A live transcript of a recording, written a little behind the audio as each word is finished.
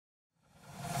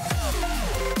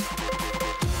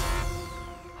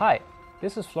Hi,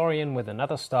 this is Florian with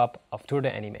another stop of Tour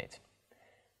de Animate.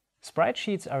 Sprite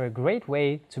sheets are a great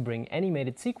way to bring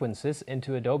animated sequences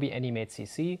into Adobe Animate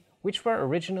CC, which were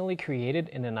originally created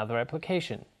in another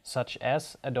application, such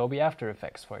as Adobe After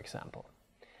Effects, for example.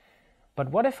 But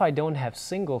what if I don't have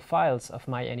single files of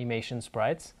my animation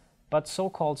sprites, but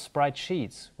so-called sprite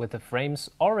sheets with the frames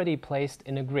already placed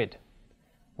in a grid?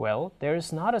 Well, there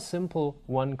is not a simple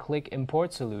one-click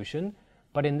import solution,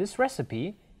 but in this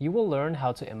recipe you will learn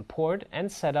how to import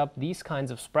and set up these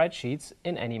kinds of sprite sheets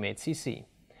in Animate CC.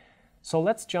 So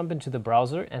let's jump into the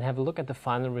browser and have a look at the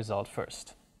final result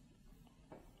first.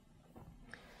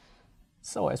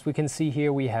 So as we can see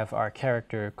here, we have our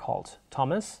character called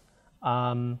Thomas,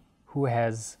 who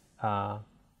has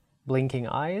blinking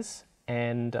eyes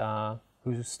and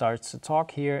who starts to talk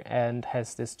here and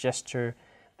has this gesture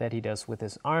that he does with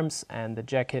his arms, and the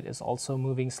jacket is also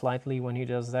moving slightly when he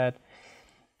does that.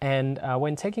 And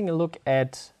when taking a look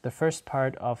at the first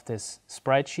part of this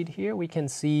sprite sheet here, we can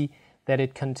see that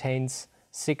it contains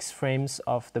 6 frames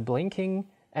of the blinking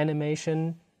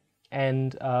animation,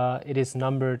 and it is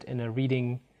numbered in a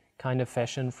reading kind of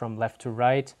fashion from left to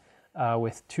right,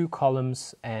 with 2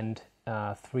 columns and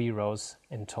 3 rows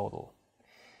in total.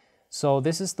 So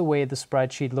this is the way the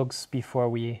sprite sheet looks before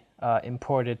we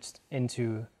import it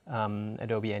into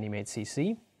Adobe Animate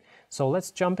CC. So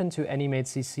let's jump into Animate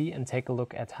CC and take a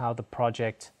look at how the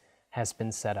project has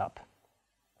been set up.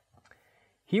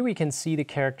 Here we can see the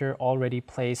character already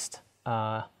placed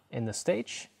in the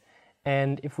stage,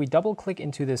 and if we double click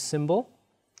into this symbol,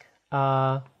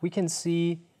 we can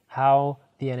see how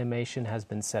the animation has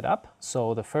been set up.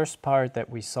 So the first part that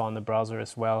we saw in the browser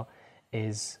as well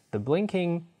is the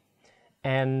blinking,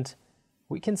 and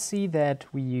we can see that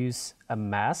we use a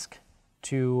mask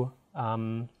to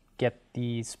get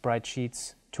the sprite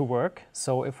sheets to work.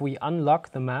 So if we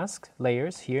unlock the mask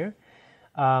layers here,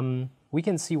 we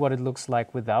can see what it looks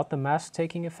like without the mask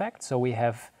taking effect. So we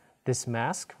have this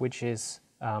mask, which is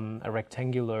a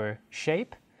rectangular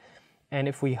shape, and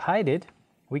if we hide it,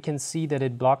 we can see that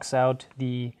it blocks out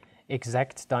the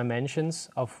exact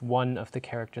dimensions of one of the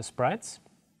character sprites.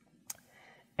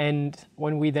 And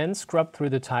when we then scrub through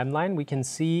the timeline, we can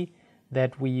see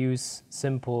that we use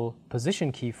simple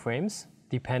position keyframes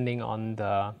depending on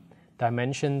the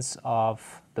dimensions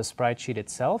of the sprite sheet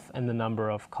itself and the number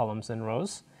of columns and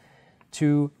rows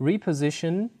to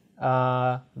reposition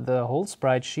the whole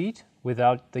sprite sheet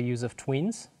without the use of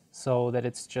tweens, so that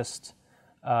it's just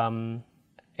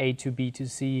A to B to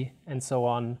C and so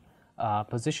on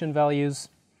position values.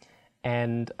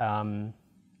 And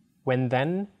when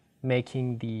then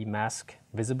making the mask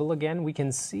visible again, we can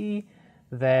see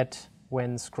that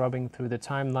when scrubbing through the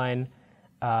timeline,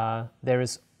 there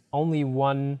is only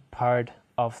one part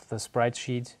of the sprite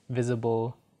sheet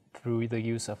visible through the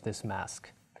use of this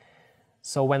mask.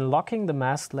 So when locking the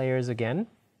mask layers again,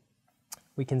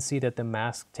 we can see that the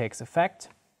mask takes effect,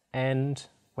 and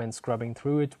when scrubbing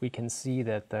through it, we can see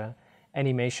that the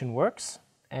animation works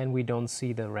and we don't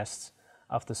see the rest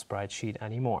of the sprite sheet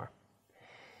anymore.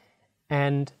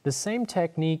 And the same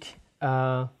technique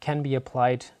can be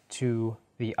applied to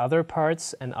the other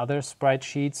parts and other sprite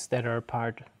sheets that are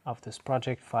part of this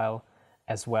project file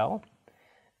as well.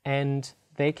 And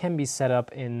they can be set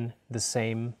up in the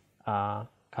same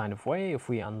kind of way. If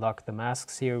we unlock the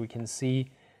masks here, we can see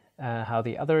how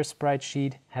the other sprite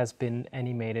sheet has been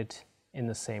animated in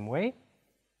the same way.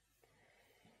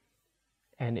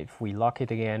 And if we lock it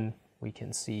again, we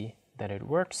can see that it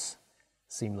works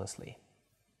seamlessly.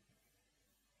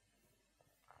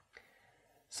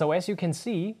 So as you can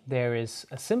see, there is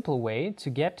a simple way to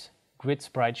get grid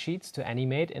sprite sheets to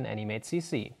animate in Animate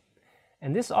CC.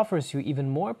 And this offers you even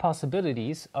more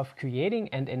possibilities of creating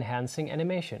and enhancing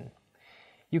animation.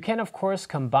 You can of course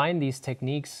combine these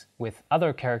techniques with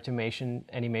other character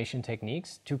animation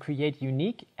techniques to create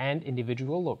unique and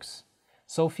individual looks.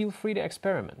 So feel free to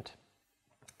experiment.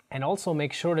 And also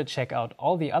make sure to check out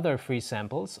all the other free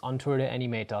samples on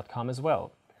tourdeanimate.com as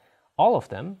well. All of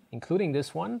them, including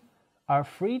this one, are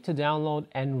free to download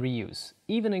and reuse,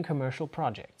 even in commercial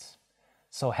projects.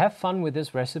 So have fun with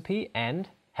this recipe and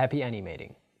happy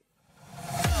animating!